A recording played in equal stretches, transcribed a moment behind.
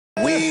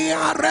We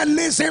are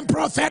releasing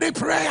prophetic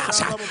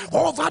prayers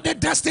over the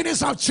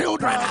destinies of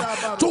children.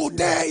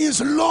 Today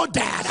is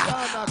loaded.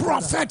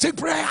 Prophetic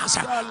prayers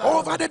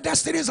over the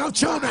destinies of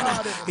children.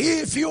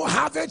 If you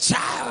have a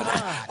child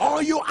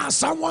or you are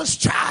someone's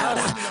child,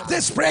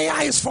 this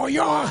prayer is for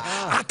you.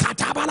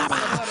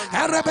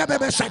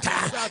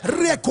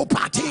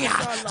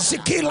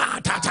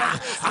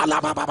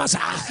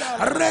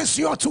 Raise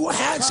your two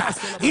hands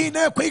in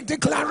a quick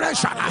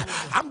declaration.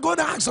 I'm going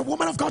to ask the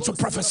woman of God to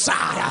prophesy,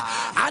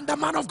 and the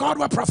man of God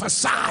will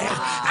prophesy,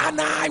 and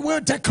I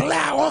will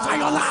declare over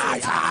your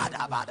life.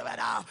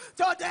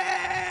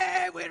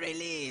 Today we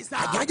release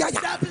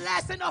the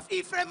blessing of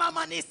Ephraim and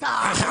Manasseh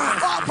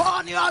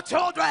upon your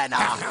children.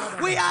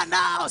 We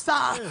announce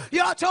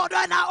your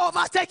children are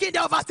overtaking the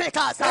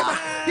overtakers.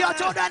 Your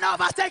children are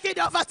overtaking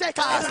the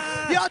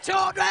overtakers. Your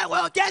children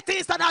will get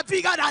things that are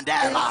bigger than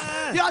them.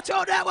 Your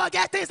children will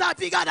get things that are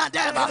bigger than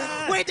them.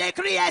 We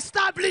decree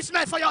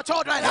establishment for your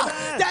children.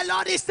 The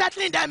Lord is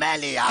settling them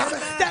earlier.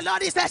 The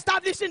Lord is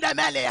establishing them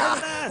earlier.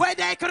 We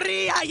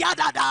decree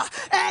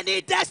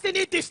any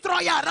destiny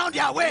destroyer around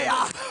their way.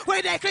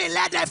 We decree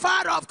let the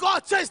fire of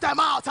God chase them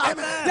out.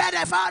 Let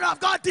the fire of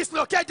God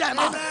dislocate them.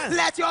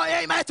 Let your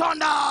amen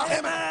thunder.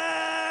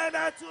 Amen.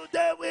 And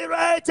today we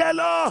write a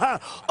law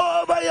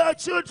over your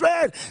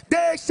children.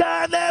 They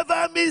shall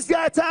never miss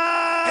their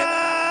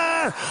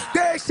time.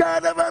 They shall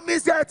never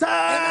miss their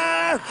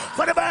time.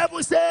 For the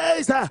Bible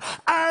says,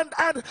 and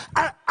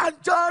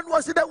John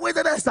was in the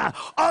wilderness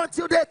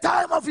until the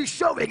time of his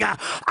showing.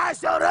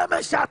 As your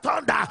ramen shall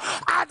thunder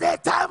at the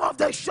time of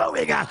the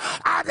showing,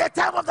 at the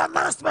time of the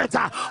announcement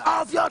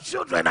of your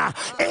children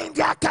in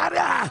their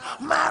career,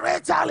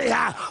 maritally,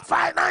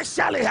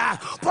 financially,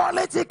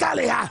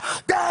 politically,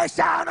 they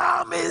shall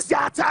not miss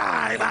their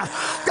time.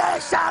 They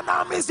shall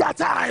not miss their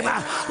time.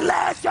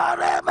 Let your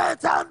ramen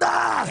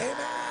thunder.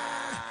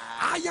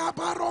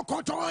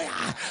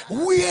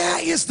 Where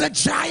is the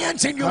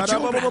giant in your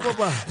children?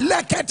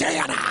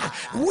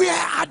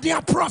 Where are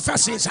their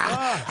prophecies? Where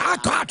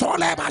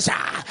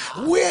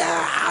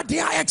are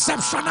their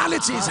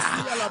exceptionalities?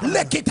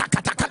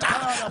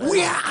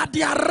 Where are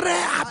their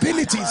rare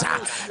abilities?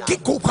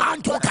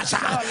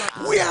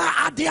 Where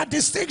are their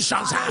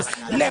distinctions?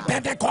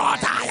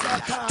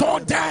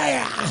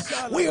 Today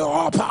we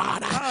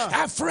open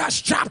a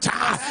fresh chapter,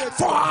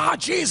 for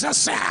Jesus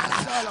said,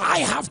 I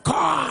have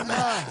come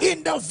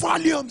in the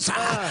volumes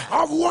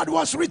of what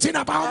was written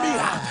about me.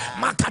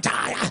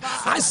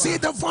 I see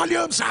the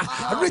volumes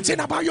written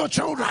about your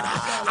children.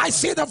 I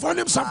see the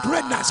volumes of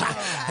greatness,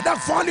 the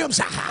volumes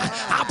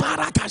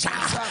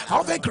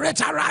of a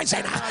greater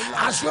rising.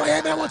 As your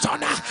amen will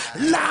turn,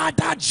 let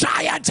the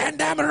giant in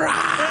them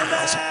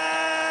rise.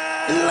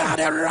 Let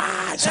it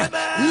rise.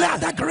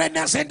 Let the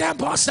greatness in them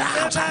burst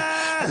out.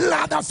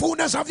 Let the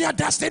fullness of your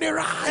destiny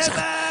rise.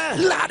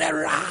 Let it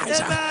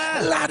rise.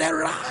 Let it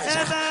rise.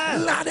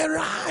 Let it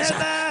rise.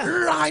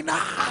 Right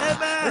now.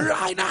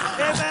 Right now.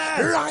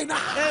 Right now.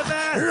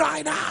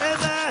 Right now.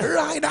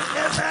 Right now.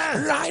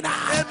 Right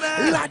now.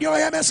 Let your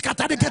amen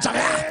scatter the gates of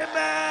hell.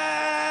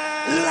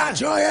 Let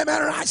your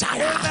amen rise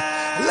higher.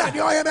 Let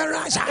your amen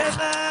rise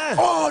higher.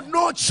 Oh,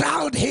 no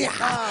child here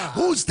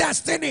whose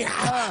destiny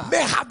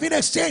may have been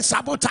exchanged,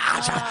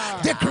 sabotage,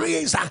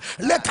 decrease,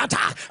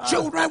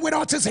 children with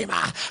autism,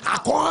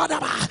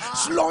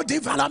 slow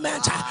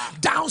development,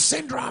 Down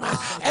syndrome,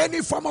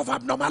 any form of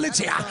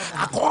abnormality,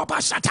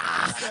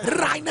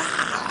 right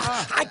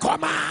now, I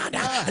command,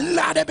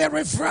 let it be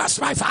reversed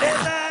by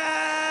fire.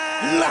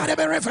 Let it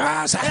be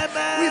reversed.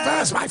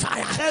 Reverse by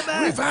fire.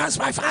 Reverse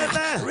by fire.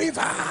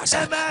 Reverse.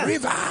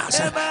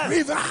 Reverse.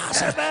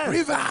 Reverse.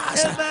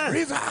 Reverse.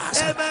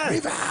 Reverse.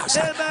 Reverse.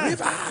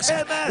 Reverse.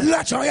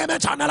 Let your amen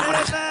turn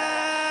around.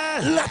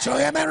 Let your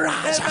amen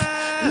rise.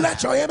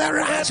 Let your amen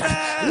rise.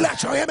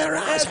 Let your amen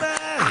rise.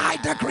 I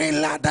decree,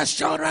 let the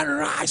children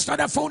rise to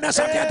the fullness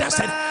of their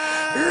destiny.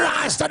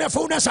 Rise to the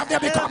fullness of their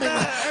becoming.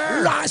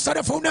 Rise to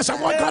the fullness of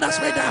what God has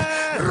made them.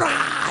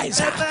 Rise.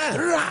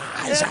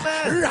 Rise.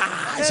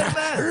 Rise.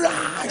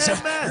 Rise.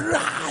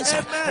 Rise.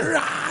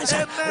 Rise.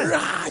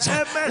 Rise.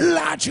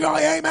 Let your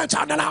amen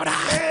turn louder.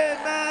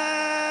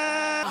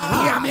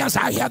 Hear me as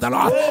I hear the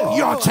Lord.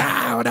 Your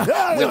child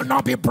will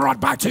not be brought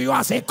back to you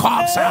as a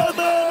corpse.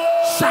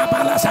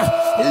 Shabalasa,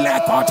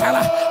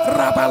 Lekotela,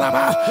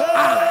 Rabalaba,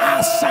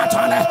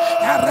 Asatole,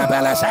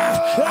 Rebelesa,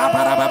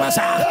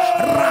 Abarabasa,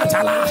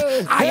 Ratala.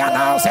 I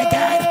announce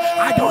again,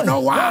 I don't know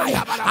why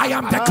I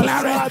am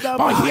declaring,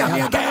 but hear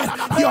me again.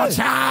 Your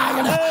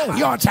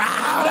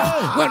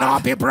child will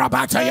not be brought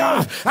back to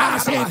you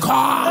as a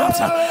corpse.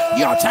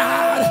 Your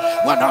child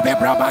will not be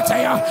brought back to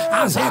you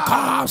as a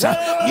corpse.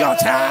 Your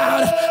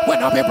child will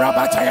not be brought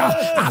back to you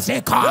as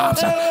a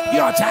corpse.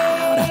 Your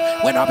child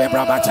will not be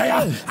brought back to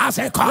you as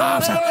a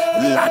corpse.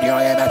 Let your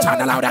amen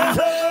turn louder.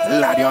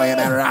 Let your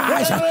amen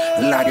rise.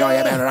 Let your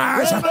amen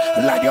rise.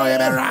 Let your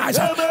amen rise.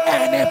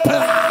 any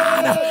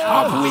plan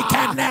of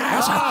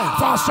wickedness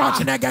for such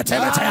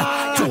negativity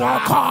to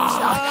occur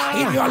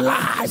in your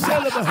life,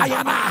 I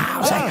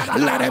announce,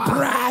 let it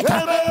break,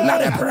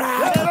 let it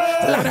break,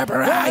 let it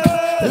break,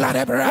 let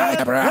it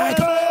break, break,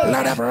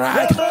 let it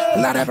break,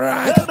 let it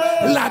break,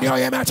 let your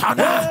image turn,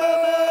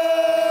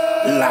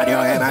 let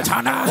your image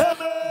turn.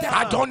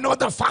 I don't know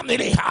the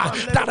family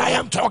that I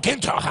am talking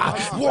to.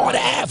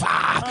 Whatever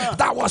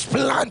that was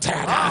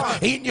planted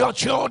in your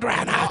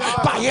children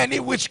by any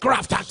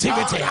witchcraft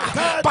activity,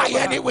 by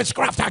any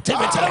witchcraft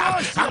activity.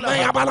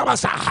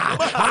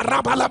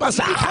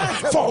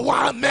 For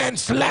while men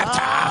slept,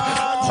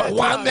 for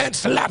while men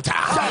slept,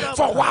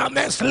 for while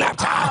men slept,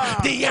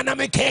 the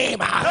enemy came.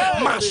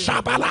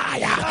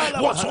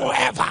 Mashabalaya,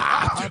 whatsoever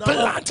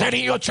planted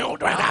in your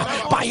children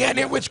by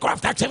any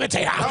witchcraft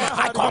activity,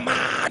 I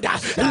command,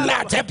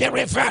 let it be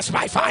reversed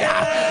by fire.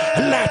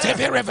 Let it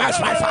be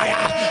reversed by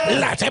fire.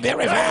 Let it be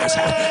reversed.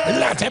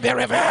 Let it be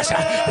reversed.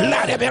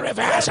 Let it be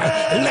reversed.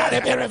 Let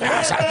it be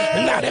reversed.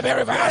 Let it be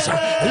reversed.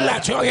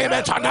 Let your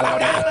image turn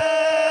louder.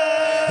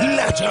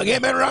 Let your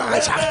image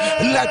rise.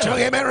 Let your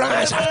image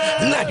rise.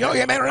 Let your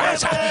image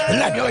rise.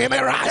 Let your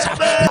image rise.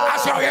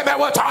 As your image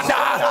will turn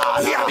down,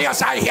 hear me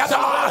as I hear the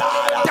Lord.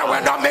 They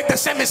will not make the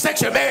same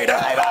mistakes you made. They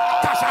are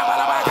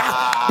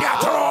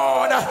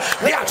thrown.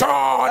 They are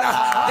thrown.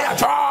 They are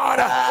thrown.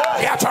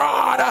 Their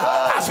throne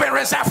has been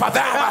reserved for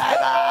them.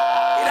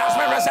 It has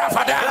been reserved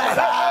for them.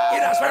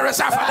 It has been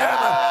reserved for them.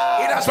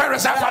 It has been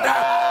reserved for them.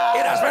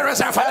 It has been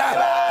reserved for them.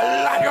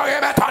 Let your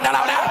image turn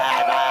down now.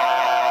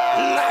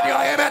 Let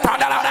your image turn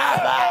down now.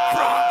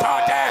 From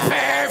today,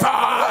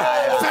 favor,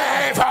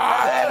 favor,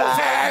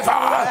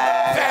 favor,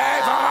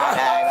 favor,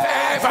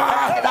 favor,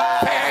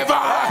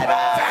 favor,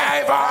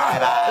 favor.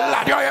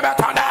 Let your image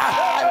turn down.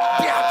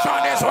 Their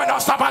journeys will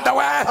not stop on the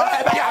way.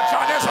 Their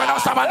journeys will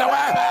not stop on the way.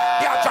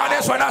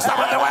 When I stop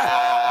on the way,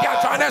 your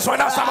journeys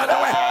when I stop on the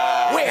way,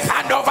 we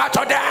hand over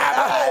to them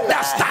the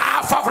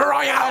staff of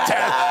royalty.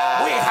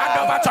 We hand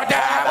over to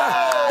them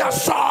the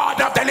sword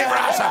of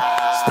deliverance,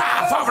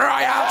 staff of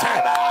royalty,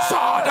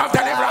 sword of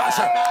deliverance,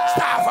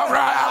 staff of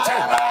royalty,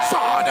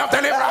 sword of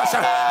deliverance.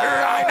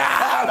 Right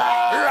now,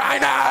 right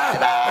now,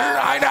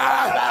 right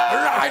now,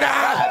 right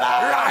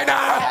now, right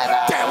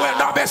now. They will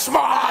not be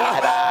small.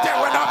 They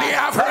will not be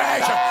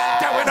average.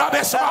 They will not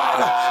be small.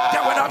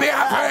 They will not be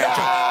average.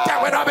 They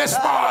will not be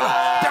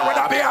small. They will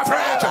not be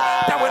average.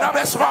 They will not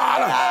be small.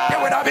 They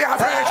will not be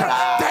average.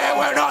 They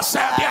will not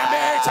serve their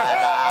mate.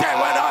 They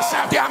will not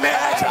serve their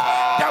mate.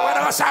 They will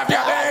not serve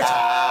their mate.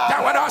 They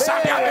will not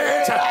serve their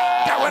mate.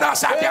 They will not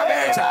serve their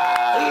mate.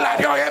 Let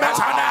your image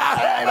honor.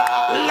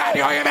 Let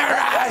your image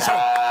rise.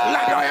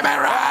 Let your image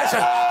rise.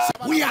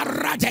 We are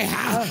ready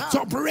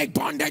to break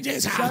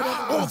bondages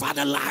over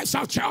the lives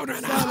of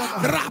children.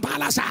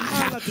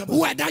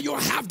 Whether you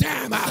have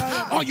them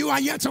or you are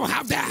yet to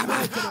have them,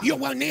 you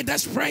will need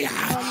this prayer.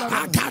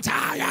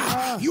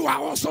 You are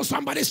also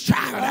somebody's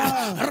child.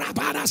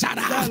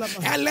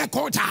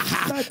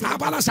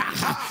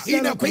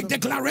 In a quick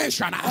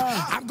declaration,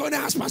 I'm going to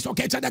ask Pastor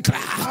K to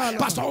declare,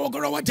 Pastor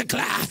Ogoro will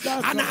declare,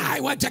 and I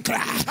will declare,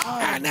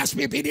 and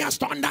SPPD has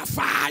turned the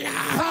fire.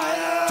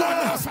 Turn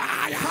the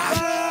fire.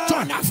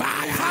 Turn the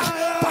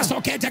fire.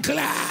 Pastor K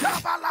declare.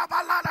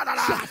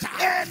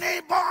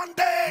 Any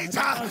bondage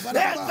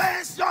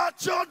against your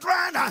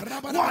children,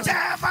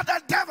 whatever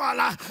the devil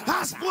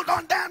has put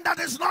on them that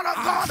is not of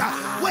God,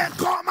 will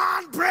come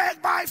and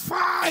break by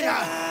fire.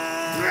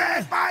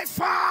 Break by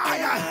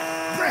fire.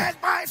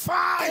 Break by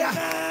fire.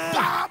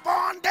 The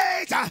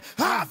bondage,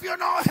 have you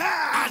no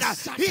heard?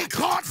 He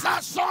cuts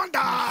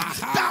asunder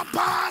the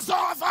bars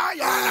of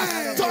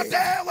iron.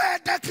 Today we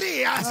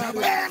declare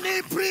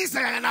any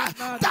prison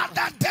that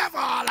the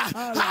devil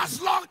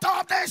has locked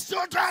up these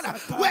children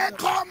will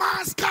come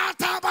and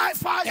scatter by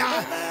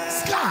fire.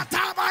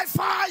 Scatter by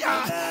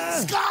fire.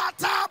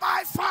 Scatter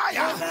by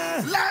fire.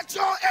 Let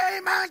your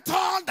amen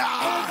thunder.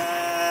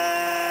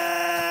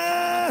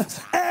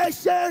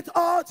 Ancient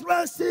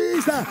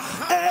utterances,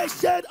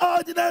 ancient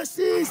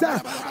ordinances,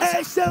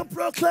 ancient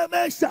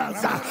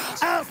proclamations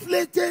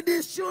afflicting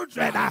these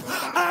children.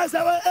 As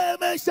our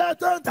amen shall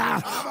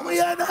thunder, we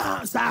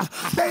announce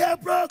they are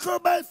broken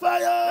by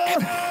fire.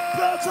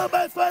 Broken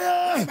by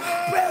fire.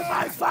 Pray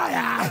by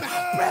fire.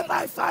 Pray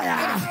by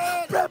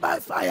fire. Pray by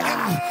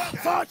fire.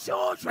 For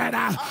children, a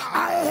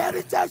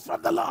heritage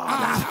from the Lord.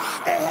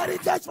 A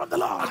heritage from the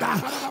Lord.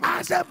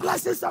 And the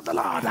blessings of the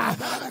Lord.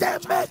 They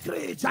make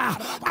rich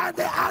and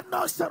they add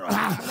no sorrow.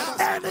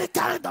 Any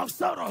kind of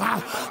sorrow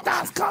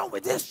that's come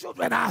with these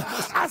children,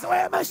 as we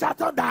mentioned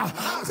thunder,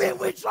 we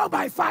withdraw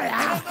by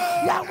fire.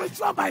 Yeah,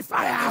 withdraw by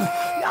fire.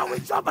 Yeah,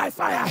 withdraw by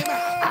fire.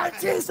 And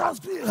Jesus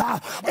grew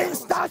in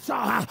stature,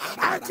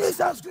 and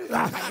Jesus grew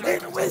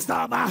in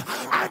wisdom,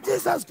 and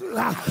Jesus grew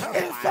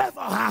in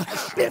favor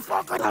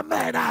before God and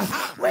men.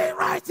 We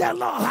write the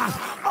law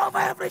over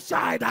every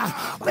child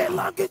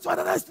belonging to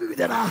another spirit,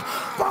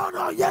 born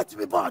or yet to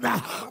be born.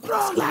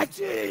 Grow like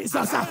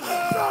Jesus.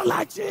 Grow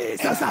like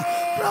Jesus.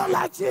 Grow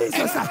like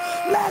Jesus.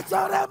 Let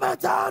your amen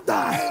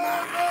thunder.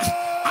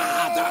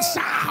 the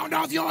sound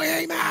of your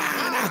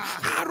amen,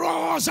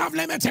 arrows of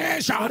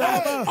limitation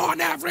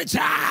on every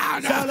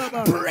child,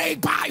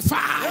 break by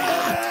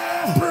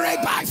fire,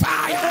 break by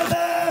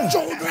fire.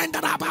 Children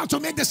that are about to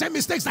make the same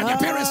mistakes that their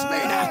parents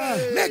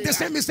made, make the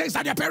same mistakes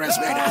that their parents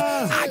made,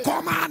 I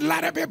command,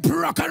 let it be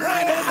broken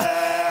right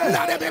now.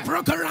 Let it be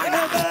broken right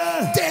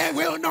now. They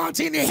will not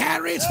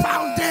inherit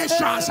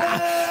foundations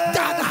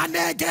that are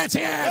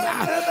negative.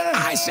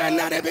 I say,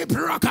 let it be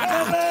broken.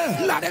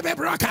 Let it be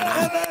broken.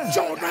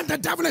 Children, the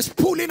devil is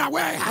pulling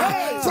away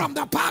from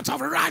the path of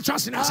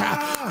righteousness.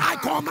 I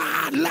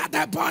command, let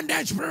the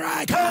bondage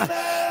break.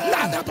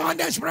 Let the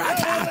bondage break.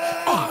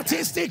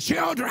 Autistic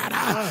children,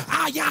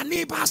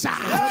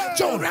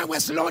 children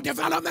with slow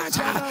development,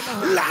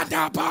 let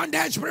the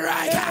bondage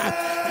break.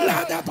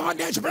 Let the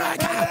bondage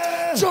break.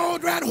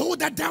 Children who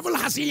the devil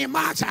has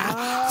earmarked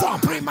for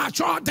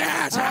premature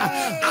death,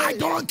 I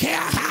don't care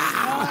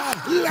how.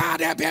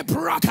 Let it be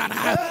broken.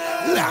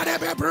 Let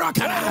it be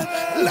broken.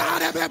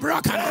 Let it be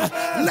broken.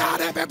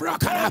 Let it be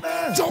broken.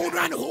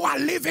 Children who are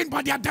living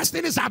but their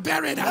destinies are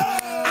buried,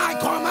 I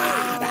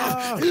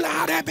command,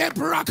 let it be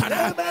broken.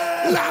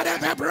 Let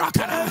it be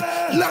broken.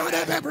 Let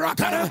it be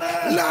broken.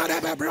 Let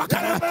it be broken.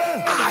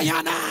 I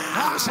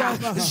announce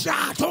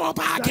Shato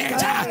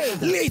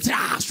Baget,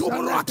 Lita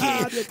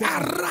Subroki,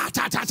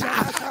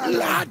 Ratata.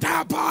 Let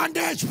the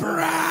bondage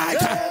break.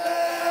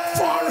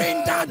 For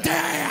in that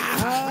day,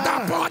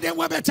 the burden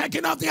will be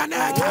taken off their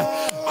neck,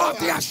 off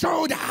their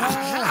shoulder,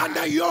 and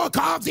the yoke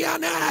of their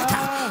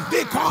neck,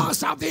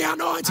 because of the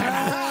anointing.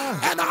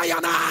 And I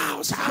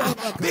announce,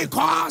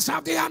 because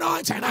of the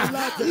anointing,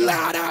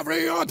 let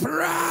every yoke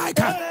break.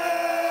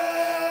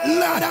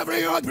 Let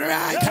every yoke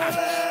break.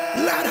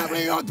 Let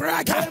every yoke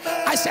break.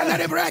 I say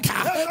let it break.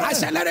 I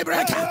say let it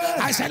break.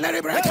 I say let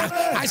it break.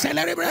 I say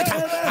let it break.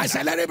 I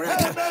say let it break.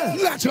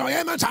 Let your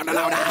amen sound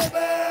louder.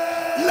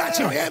 Let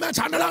your amen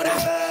sound louder.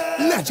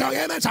 Let your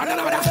amen sound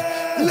louder.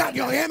 Let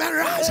your amen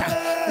rise.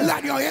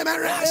 Let your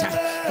amen rise.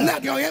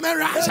 Let your amen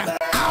rise.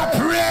 I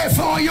pray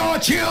for your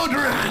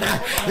children.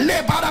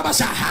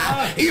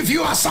 If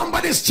you are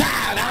somebody's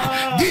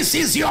child, this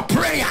is your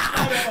prayer.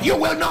 You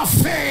will not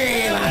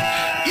fail.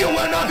 You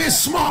will not be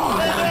small.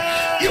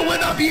 You will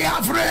not be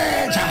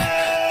average.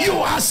 You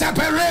are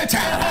separated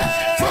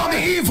from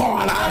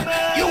evil.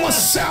 You will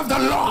serve the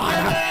Lord.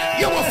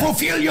 You will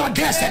fulfill your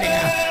destiny.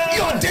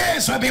 Your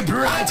days will be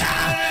brighter.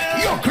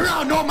 Your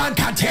crown no man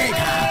can take.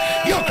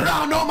 Your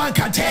crown no man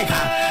can take.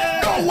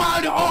 No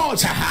wild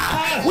oats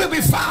will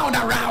be found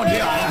around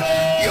you.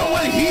 You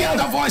will hear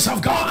the voice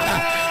of God.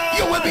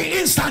 You will be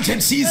instant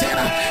in season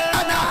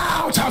and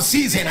out of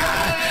season.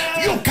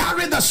 You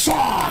carry the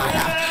sword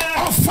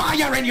of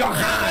fire in your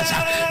hands.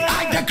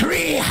 I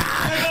decree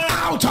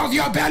out of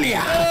your belly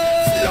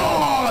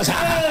flows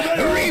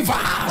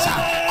rivers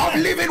of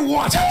living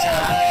waters.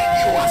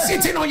 You are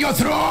sitting on your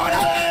throne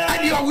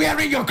and you are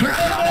wearing your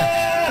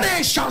crown.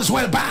 Nations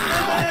will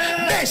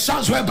bow.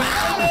 Nations will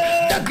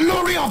bow. The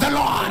glory of the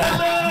Lord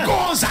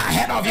goes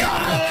ahead of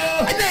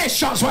you.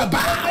 Nations will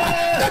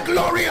bow. The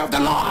glory of the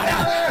Lord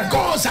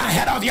goes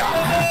ahead of you.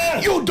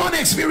 You don't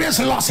experience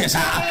losses.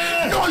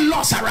 No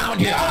loss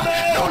around you.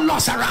 No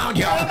loss around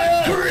you.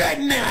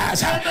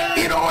 Greatness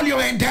in all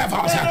your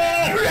endeavors.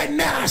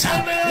 Greatness,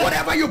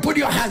 whatever you put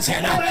your hands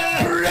in.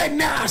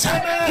 Greatness,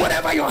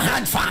 whatever your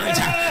hand finds.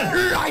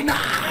 Right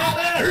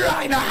now.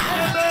 Right now.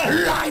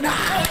 Right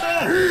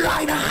now.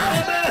 Right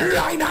now.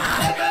 Right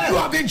now. You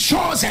have been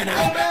chosen.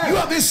 You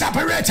have been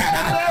separated.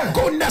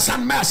 Goodness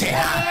and mercy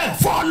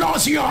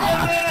follows you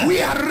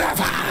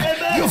wherever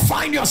you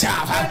find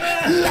yourself.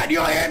 Let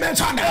your amen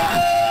thunder.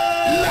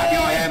 Let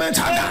your amen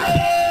thunder.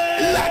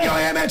 Let your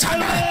amen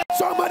thunder.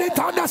 Somebody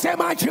thunder, say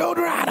my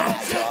children,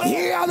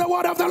 hear the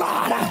word of the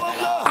Lord.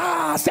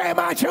 Say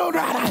my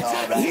children,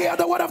 hear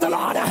the word of the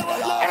Lord.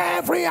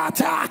 Every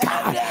attack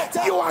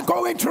you are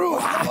going through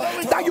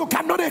that you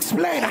cannot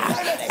explain,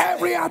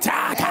 every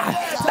attack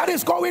that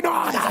is going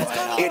on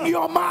in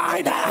your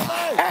mind,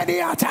 any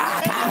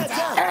attack,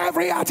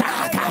 every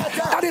attack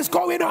that is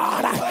going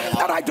on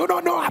that I do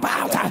not know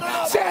about,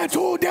 say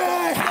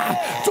today,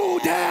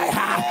 today,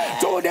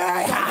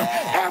 today,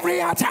 every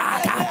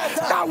attack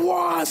that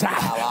was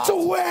to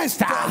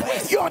waste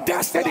your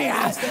destiny,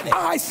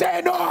 I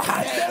say no,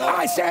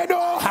 I say no,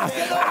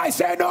 I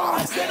say no.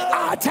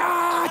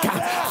 Attack,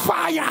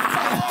 fire,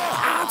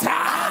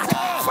 attack,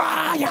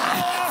 fire,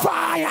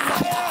 fire,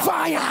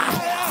 fire,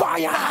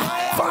 fire,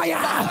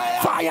 fire,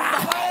 fire.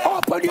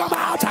 Open your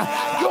mouth.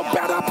 You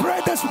better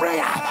pray this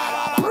prayer.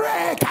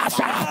 Pray,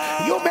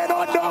 Kasha. You may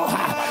not know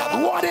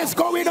what is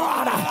going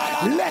on.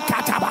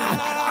 Lekataba,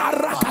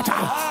 Arakata,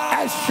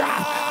 Esha,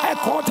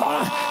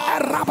 Ekoto,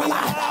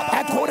 Erabala,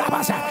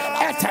 Ekurabasa,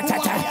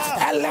 Etete,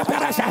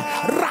 Eleperasa,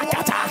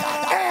 Rakata,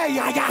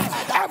 Eyaya.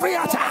 Every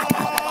attack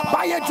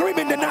by a dream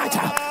in the night,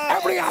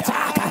 every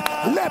attack,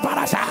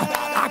 Leparasa,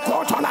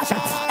 Akotolasa,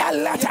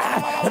 Eleta,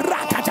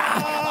 Rakata,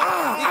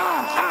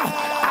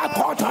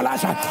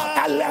 Akotolasa,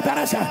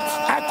 Eleperasa,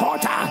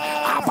 Akota,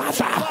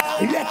 Abasa,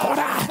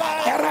 Lekora,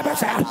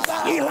 Erebesa,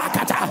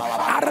 Ilakata,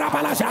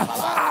 Arabalasa,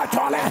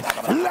 Atole,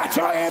 let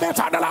your amen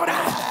thunder.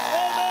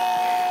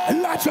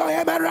 Let your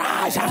amen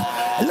rise.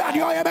 Let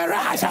your amen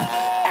rise.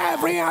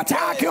 Every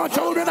attack your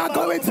children are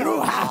going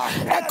through.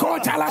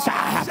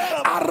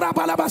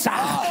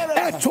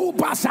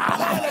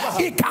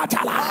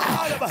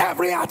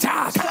 Every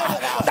attack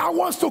that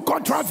wants to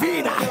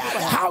contravene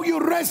how you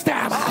raise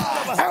them.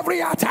 Every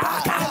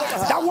attack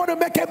that want to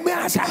make a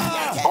mess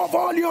of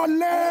all your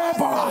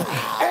labor.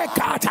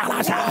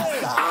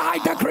 I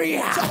decree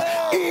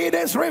it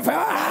is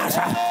reversed.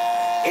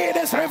 It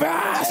is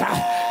reversed.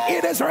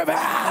 It is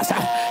reversed.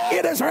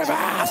 It is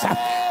reversed.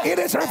 It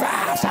is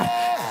reversed.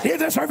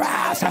 It is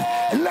reversed.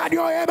 Let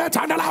your amen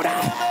turn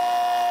louder.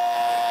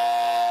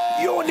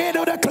 You need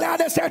to declare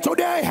this here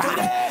today.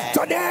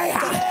 Today,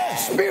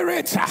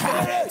 spirits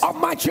of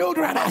my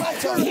children,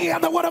 hear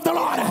the word of the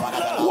Lord.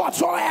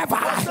 Whatsoever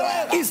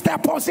is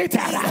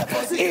deposited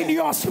in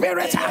your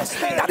spirit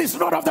that is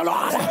not of the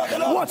Lord,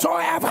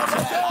 whatsoever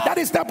that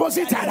is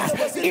deposited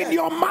in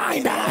your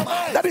mind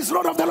that is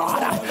not of the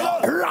Lord,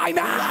 right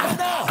now,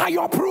 I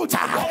uproot.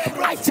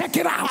 I take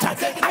it out.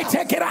 I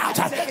take it out.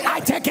 I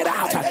take it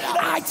out.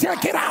 I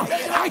take it out.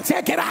 I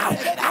take it out.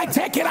 I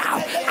take it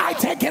out. I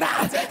take it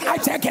out. I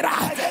take it out.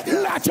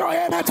 Let your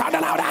amen turn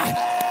louder.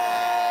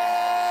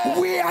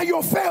 Where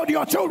you failed,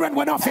 your children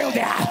will not fail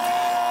there.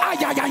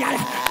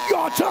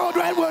 Your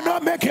children will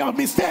not make your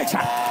mistakes.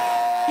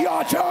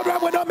 Your children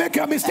will not make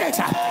your mistakes.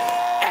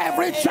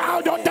 Every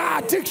child under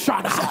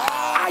addiction,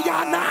 I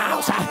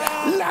announce,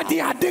 let the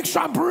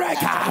addiction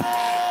break.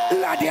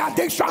 Let the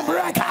addiction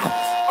break.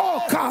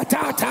 Oh,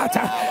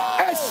 katatata,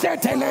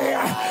 esetele,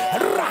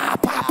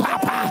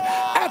 rapapapa,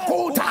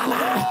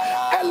 ekutala,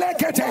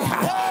 elekete,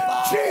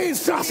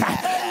 Jesus,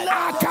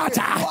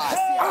 akata,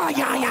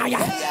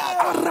 ayayaya,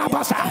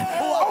 arabasa.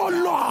 Oh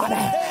Lord,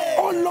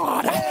 oh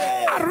Lord,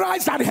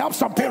 arise and help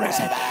some parents.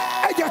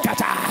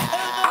 Eyakata,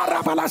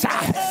 arabalasa,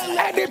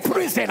 any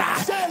prisoner,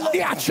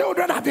 their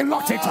children have been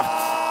locked into.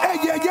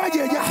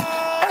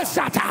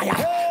 Esataya.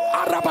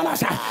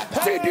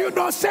 Did you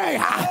not say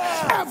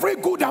every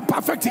good and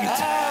perfect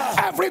gift,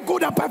 every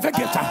good and perfect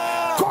gift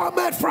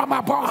cometh from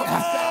above,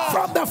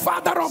 from the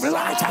Father of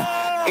light,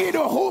 in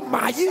whom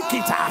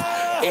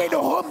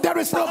there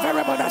is no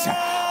variableness,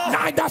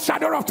 neither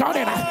shadow of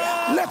turning.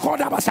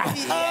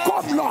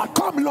 Come Lord,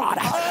 come Lord.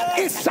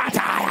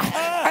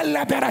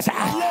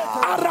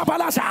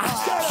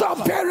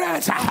 Some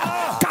parents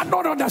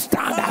cannot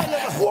understand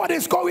what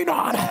is going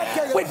on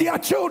with their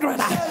children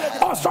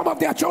or some of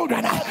their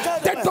children.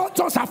 The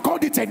doctors have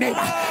called it a name.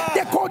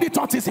 They called it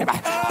autism.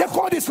 They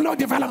called it slow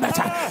development.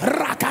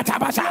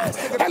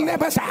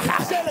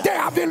 They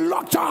have been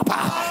locked up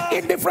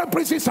in different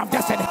prisons of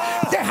destiny.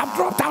 They have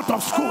dropped out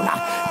of school.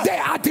 They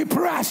are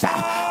depressed.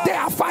 They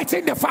are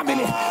fighting the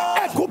family.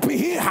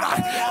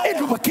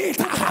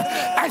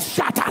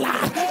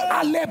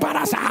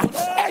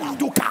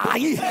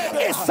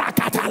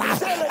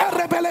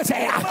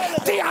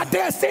 Their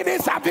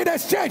destinies have been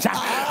exchanged.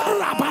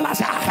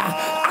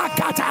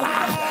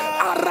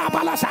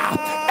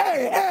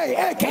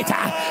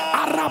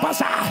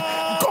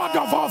 God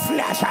of all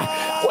flesh,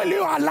 will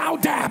you allow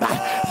them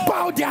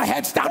bow their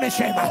heads down in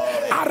shame?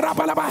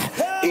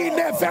 In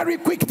a very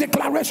quick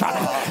declaration,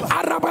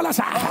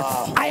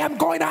 I am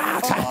going to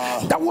ask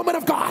the woman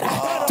of God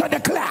to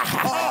declare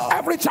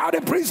every child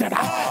in prison.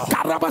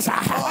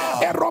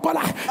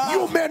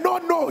 You may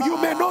not know, you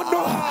may not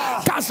know.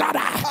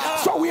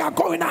 So we are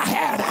going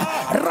ahead.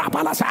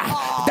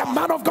 The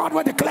man of God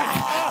will declare,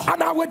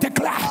 and I will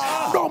declare,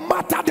 no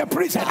matter the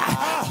prison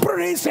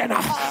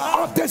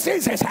of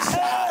diseases,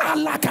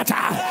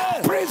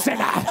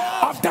 prison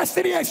of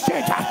destiny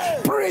exchange,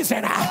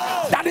 prison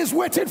that is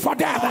waiting for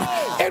them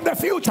in the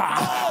future,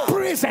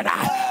 prison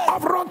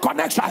of wrong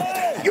connection.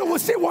 You will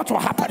see what will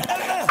happen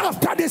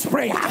after this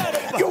prayer.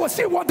 You will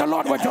see what the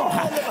Lord will do.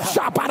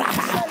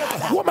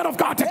 Woman of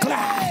God, declare.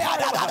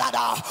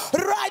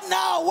 Right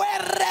now,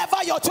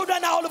 wherever your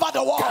children are all over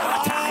the world,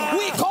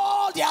 we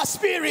call their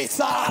spirits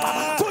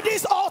to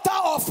this altar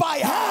of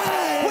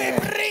fire. We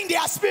bring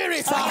their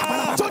spirits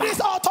to this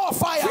altar of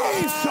fire.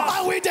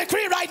 And we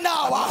decree right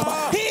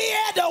now,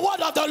 hear the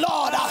word of the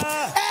Lord.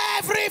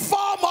 Every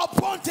form of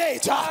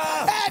bondage,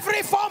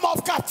 every form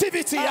of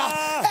captivity,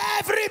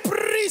 every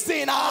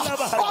prison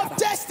of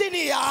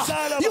destiny,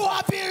 you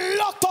have been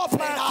locked up in.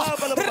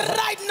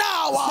 Right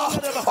now,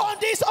 on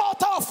this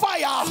altar of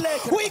fire,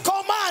 we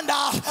command,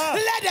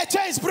 let the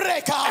chains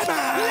break,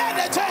 let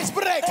the chains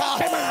break,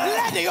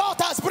 let the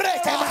altars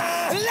break,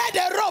 let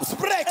the ropes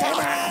break,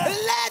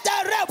 let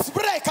the ropes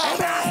break.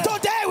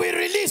 Today we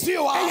release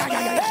you. Even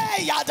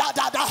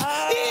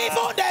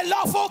the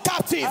lawful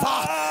captive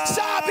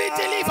shall be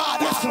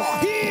delivered.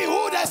 He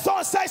who the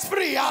Son sets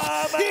free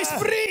is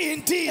free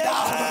indeed.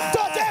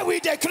 Today we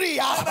decree,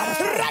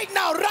 right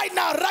now,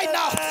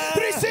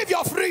 receive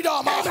your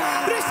freedom,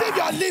 receive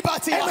your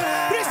liberty,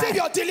 receive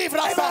your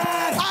deliverance.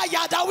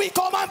 That we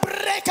come and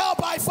break out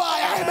by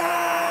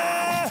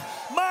fire.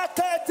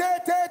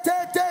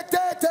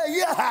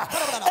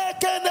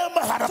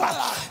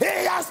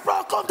 He has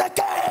broken the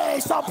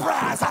gates of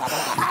brass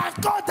and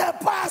got the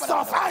bars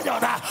of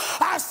iron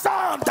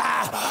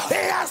asunder.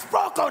 He has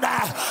broken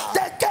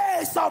the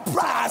gates of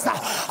brass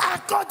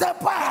and cut the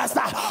bars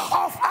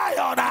of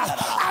iron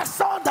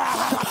asunder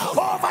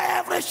over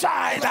every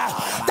child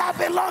that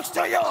belongs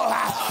to you,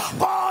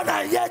 born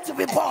and yet to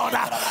be born.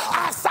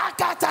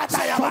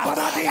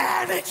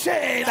 Any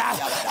chain,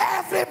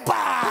 every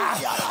bar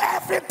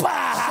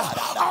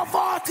of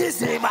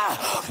autism,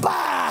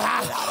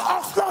 bar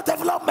of slow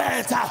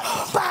development,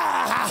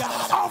 bar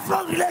of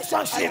long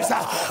relationships,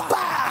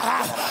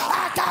 bar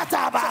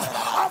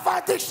of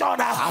addiction,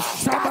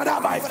 scatter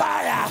by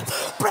fire,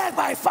 break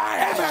by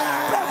fire,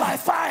 break by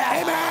fire,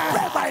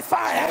 break by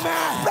fire,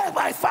 break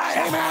by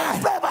fire,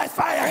 break by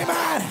fire.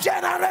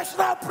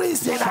 Generational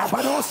prisoner,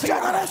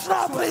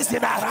 generational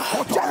prisoner,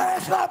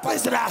 generational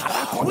prisoner.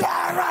 We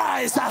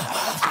arise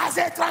as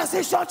a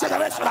transition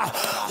generation.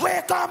 We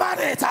command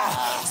it.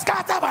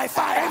 Scatter by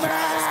fire,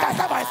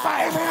 scatter by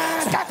fire,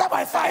 scatter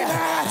by fire,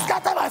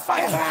 scatter by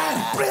fire.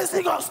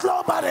 Prison of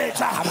slow marriage,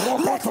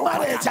 late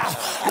marriage,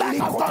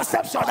 lack of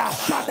conception,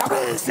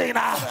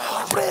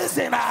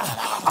 prisoner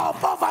of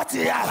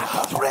poverty,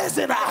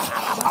 prisoner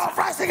of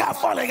rising and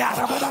falling.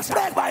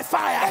 Break by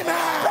fire,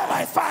 break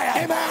by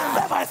fire,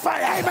 break by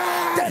fire.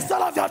 The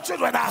soul of your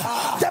children,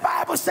 the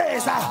Bible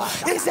says,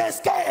 is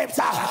escaped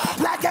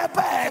like a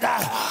bird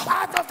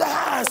out of the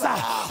hands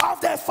of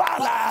the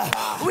Father.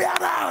 We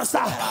announce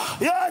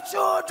your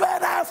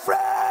children are free.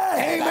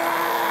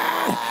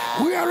 Amen.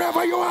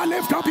 Wherever you are,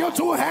 lift up your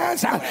two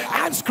hands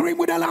and scream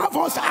with a loud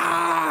voice.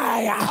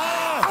 I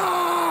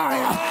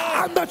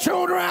am the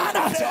children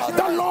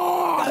the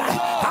Lord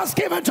has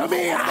given to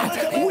me.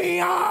 We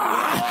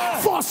are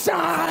for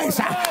signs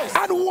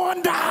and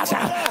wonders.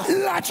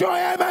 Let your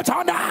amen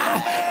thunder.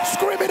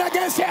 Scream it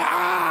against your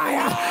eye.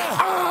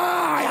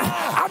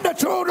 I am the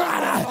children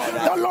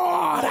the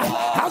Lord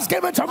has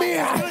given to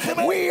me.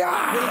 We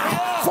are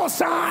for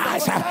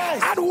signs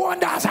and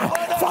wonders.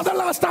 For the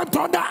last time,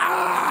 thunder.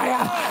 I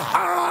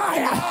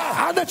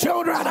am the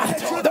children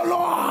the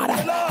Lord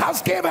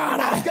has given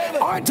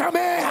unto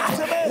me.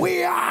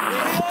 We are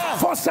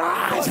for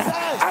signs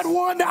and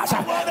wonders.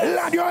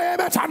 Let your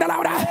amen thunder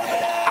louder.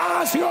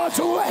 As your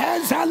two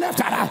hands are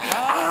lifted,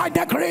 I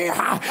decree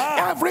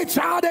every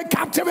child in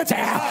captivity,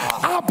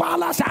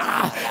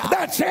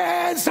 the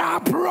chains are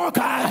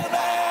broken.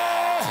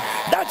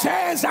 The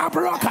chains are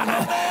broken.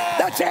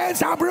 The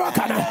chains are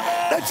broken.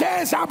 The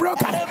chains are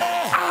broken.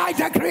 I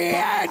decree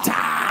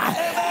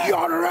enter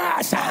your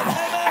rest.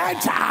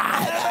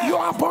 Enter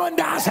your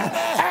abundance.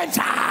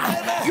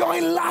 Enter your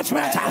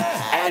enlargement.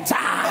 Enter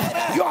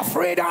your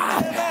freedom.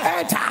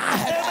 Enter.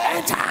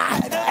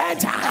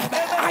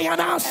 I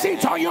announce,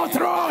 sit on your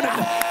throne.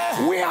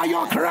 We are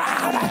your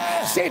crown.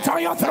 Sit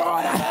on your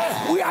throne.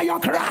 We are your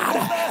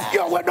crown.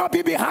 You will not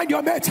be behind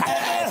your mate.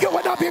 You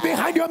will not be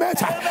behind your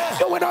mate.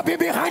 You will not be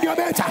behind your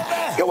mate.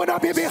 You will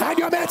not be behind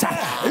your mate.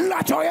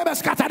 Let your amen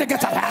scatter the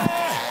get up.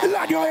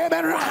 Let your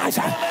amen rise.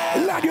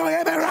 Let your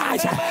amen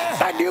rise.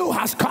 The new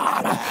has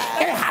come.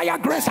 A higher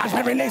grace has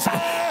been released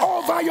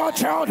over your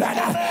children.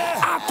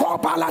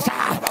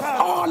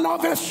 All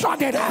of a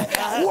sudden,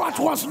 what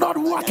was not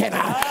working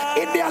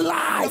in their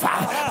life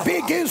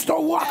begins to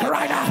work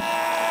right now.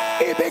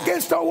 It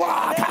begins to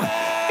walk.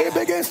 It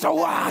begins to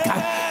walk.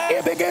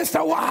 It begins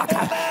to walk.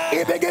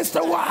 It begins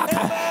to walk.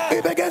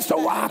 It begins to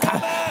walk.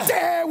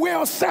 They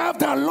will serve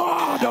the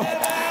Lord.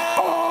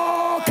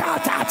 Oh,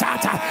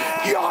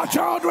 your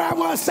children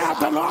will serve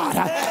the Lord.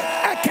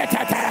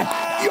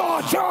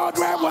 Your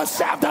children will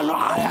serve the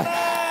Lord.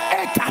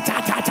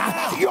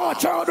 Your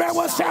children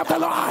will serve the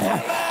Lord.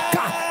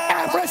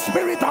 Every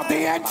spirit of the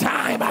end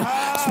time,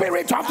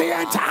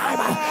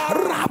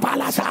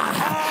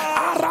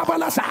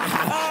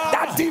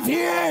 that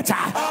deviate,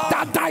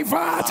 that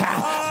divert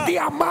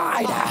their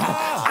mind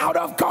out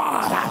of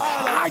God,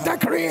 I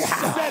decree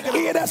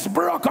it is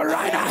broken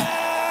right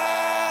now.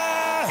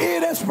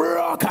 It is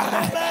broken.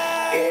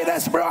 It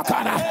is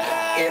broken.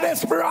 It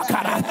is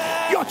broken.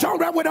 Your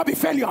children will not be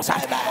failures.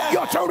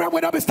 Your children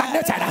will not be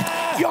stagnated.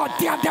 Your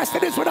dear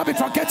destinies will not be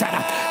truncated.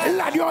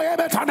 Let your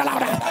amen turn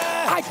louder.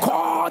 I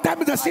call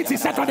them the city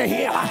set on the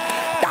hill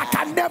that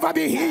can never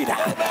be hid.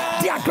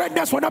 Their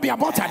greatness will not be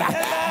aborted.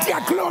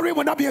 Their glory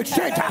will not be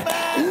exchanged.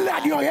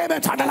 Let your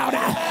amen turn louder.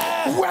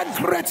 When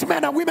great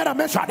men and women are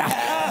mentioned,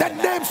 the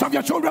names of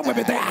your children will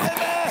be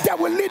there. They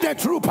will lead a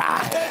troop.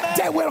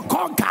 They will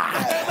conquer.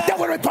 They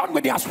will return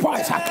with their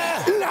spoils.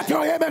 Let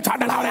your amen turn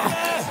louder.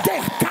 They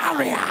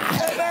carry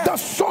the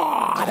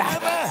sword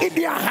in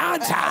their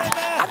hands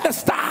and the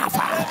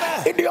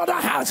staff in the other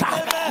hands.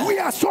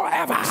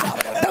 Wheresoever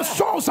the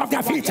soles of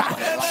their feet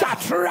shall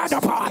tread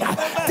upon,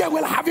 they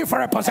will have you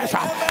for a possession.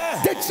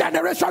 The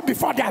generation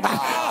before them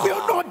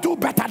will not do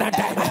better than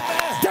them.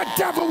 The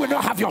devil will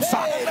not have your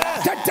son.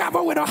 The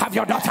devil will not have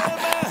your daughter.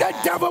 The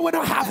devil will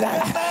not have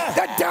them.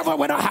 The devil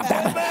will not have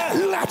them.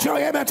 Let your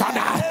amen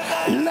thunder.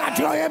 Let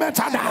your amen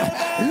thunder.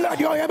 Let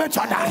your amen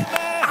thunder.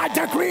 I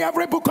decree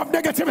every book of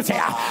negativity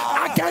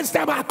against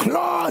them are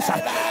closed.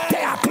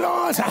 They are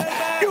closed.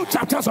 New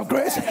chapters of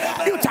grace,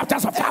 new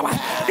chapters of power,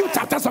 new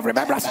chapters of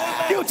remembrance,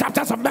 new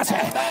chapters of mercy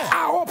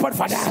are open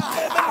for them.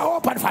 Are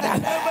open for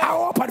them.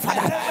 Are open for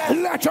them.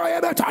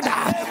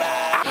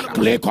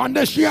 Click on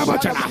the share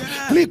button.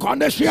 Click on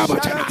the share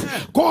button.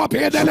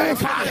 Copy the link.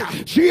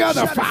 Share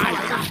the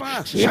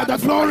fire. Share the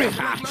glory.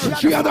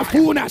 Share the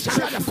fullness.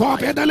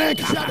 Copy the link.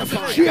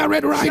 Share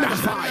it right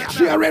now.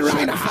 Share it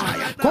right now.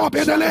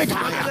 Copy the link.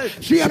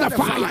 Share the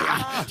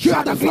fire.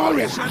 Share the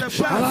glory.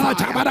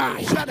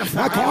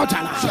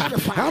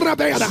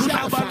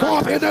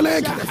 Copy the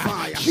link.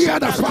 Share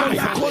the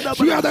fire.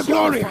 Share the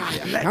glory.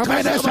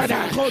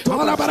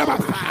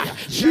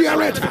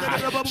 Share it.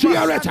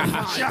 Share it.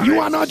 You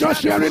are not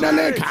just sharing the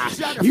link.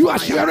 You are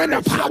sharing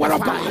the power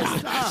of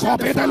God.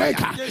 Copy the link.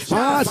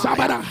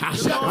 Sabada.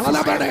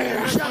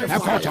 Alabada.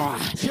 Ekoto.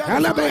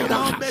 Alabada.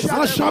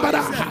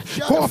 Sabada.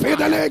 Copy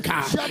the link.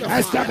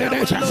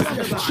 Establish.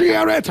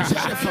 Share it.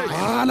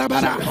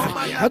 Alabada.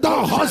 The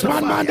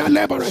husbandman, the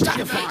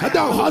liberator.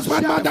 The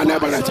husbandman, the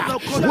liberator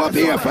will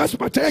be a first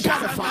partaker.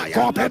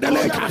 Copy the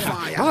link.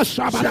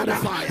 Sabada.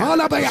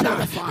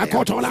 Alabada.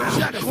 Ekotola.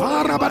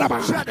 Arabada.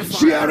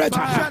 Share it.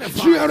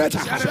 Share it.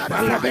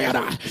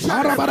 Alabada.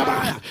 Arabada.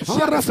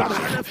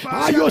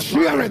 Are you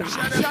sharing?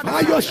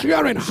 Are you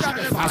sharing?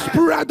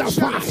 Spread the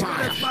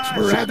fire.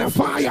 Spread the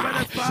fire.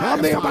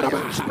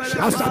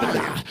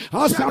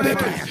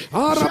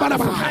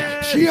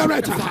 Share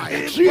it.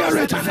 Share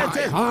it.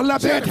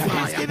 Alabete.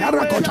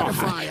 Arakoto.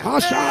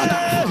 Ashada.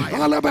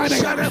 Alabade.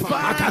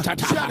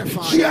 Akatata.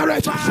 Share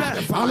it.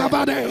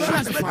 Alabade.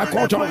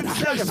 Akoto.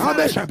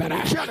 Abeshabere.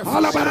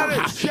 Alabada.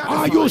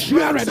 Are you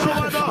sharing?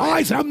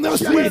 Eyes have not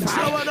seen.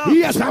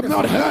 Ears have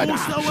not heard.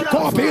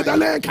 Copy the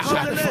link.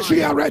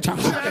 Share it.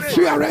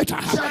 Share it.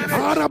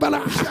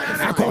 Arabala.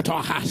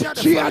 Akoto.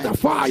 Share the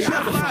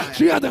fire.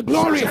 Share the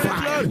glory.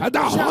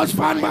 The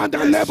husbandman,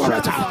 the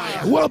liberator,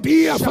 will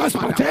be a first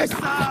partaker.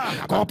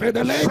 Copy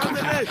the link.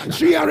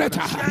 Share it.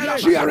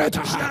 Share it.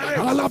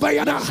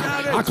 Alabayada.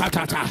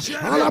 Akatata.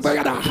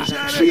 Alabayada.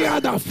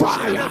 Share the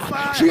fire.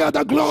 Share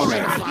the glory.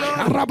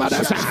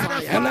 Arabadasa.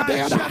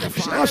 Alabayada.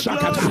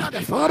 Ashakata.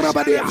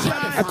 Arabadia.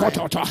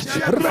 Akototo.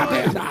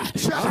 Rabeda.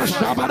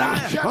 Ashabada.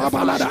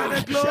 Abalada.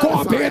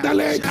 Copy the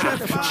link.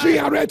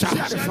 Share it.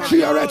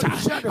 Share it.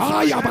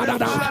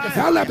 Ayabada.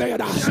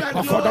 Elevada.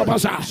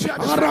 Akodobaza.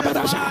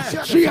 Arabadasa.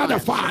 Share the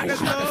fire.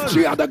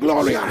 Share the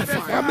glory.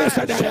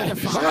 Emisade.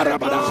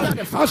 Arabada.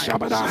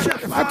 Ashabada.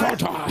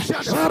 Akoto.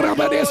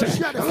 Arabadese.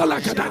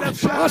 Alakada.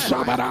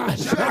 Ashabada.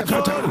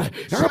 Akota.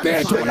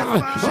 Abetula.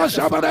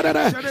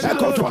 Ashabada.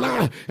 Akotola.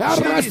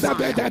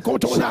 Arasabede.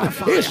 Akotola.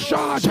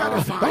 Ishata.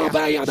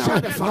 Abayada.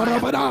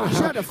 Arabada.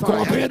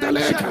 Copy the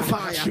link.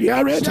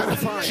 Share it.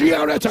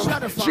 Share it.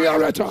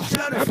 Share it.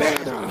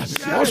 Abeda.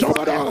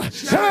 Ashabada.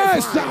 Hey,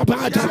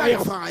 Sabadaya.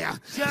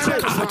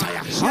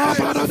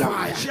 Abada.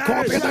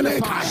 Copy the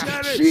link.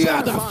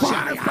 Share the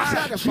fire.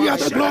 Share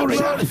the glory.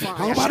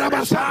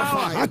 Abadabasa.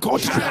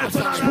 Akota.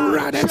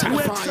 Spread it.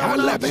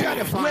 Alebeda.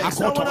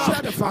 Akota.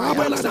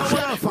 Abalada.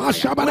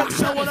 Ashabada.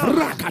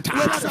 Rakata.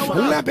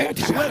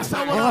 Lebeta.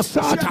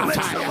 Asata.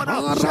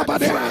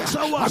 Arabade.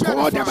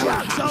 Akodabala.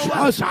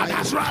 Asada.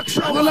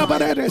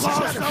 Alabadedes.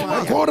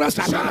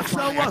 Akorasada.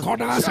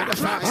 Akodasa.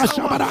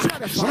 Ashabada.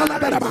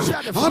 Alabedaba.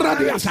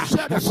 Aradiasa.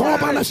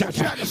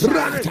 Akobalasata.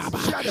 Raktaba.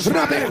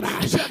 Rabeda.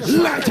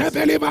 Let a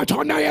believer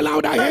turn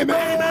louder.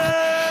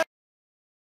 Amen.